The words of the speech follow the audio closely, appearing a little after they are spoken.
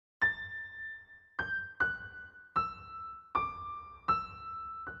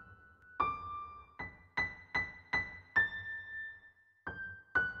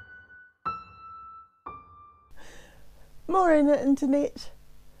Morning internet.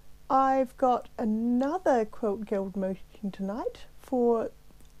 I've got another quilt guild meeting tonight for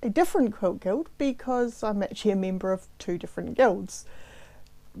a different quilt guild because I'm actually a member of two different guilds.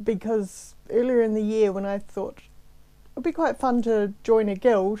 Because earlier in the year when I thought it'd be quite fun to join a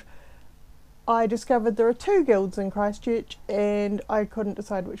guild, I discovered there are two guilds in Christchurch and I couldn't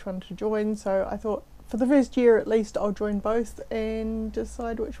decide which one to join, so I thought for the first year at least I'll join both and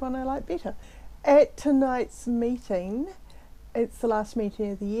decide which one I like better. At tonight's meeting, it's the last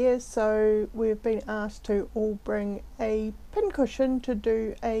meeting of the year, so we've been asked to all bring a pincushion to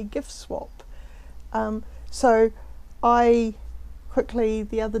do a gift swap. So I quickly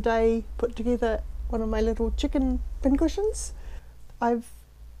the other day put together one of my little chicken pincushions. I've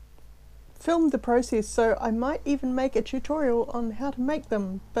filmed the process, so I might even make a tutorial on how to make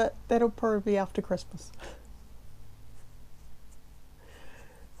them, but that'll probably be after Christmas.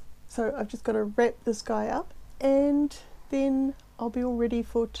 So I've just got to wrap this guy up and then I'll be all ready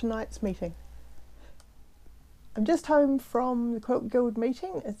for tonight's meeting. I'm just home from the Quilt Guild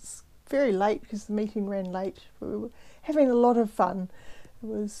meeting. It's very late because the meeting ran late. We were having a lot of fun. It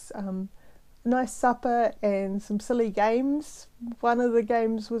was a nice supper and some silly games. One of the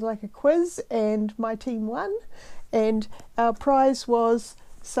games was like a quiz and my team won, and our prize was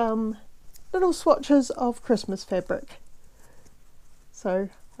some little swatches of Christmas fabric. So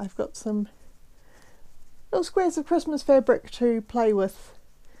I've got some little squares of Christmas fabric to play with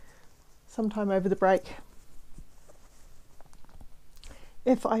sometime over the break,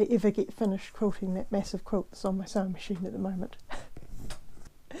 if I ever get finished quilting that massive quilt that's on my sewing machine at the moment.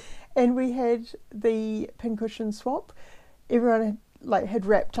 And we had the pincushion swap. Everyone had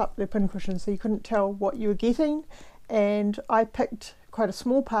wrapped up their pincushion so you couldn't tell what you were getting, and I picked quite a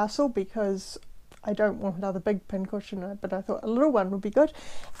small parcel because I don't want another big pincushion, but I thought a little one would be good.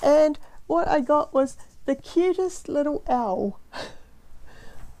 And what I got was the cutest little owl.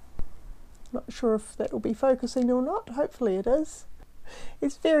 Not sure if that will be focusing or not. Hopefully it is.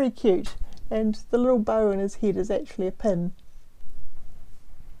 It's very cute, and the little bow in his head is actually a pin.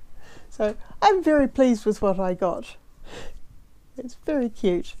 So I'm very pleased with what I got. It's very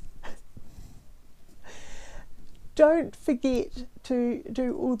cute. Don't forget to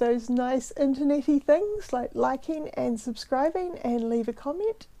do all those nice internet-y things like liking and subscribing and leave a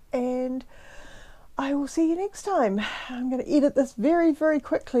comment, and I will see you next time. I'm going to edit this very, very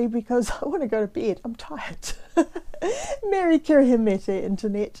quickly because I want to go to bed. I'm tired. Merry Kirihimete,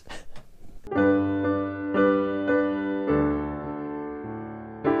 internet.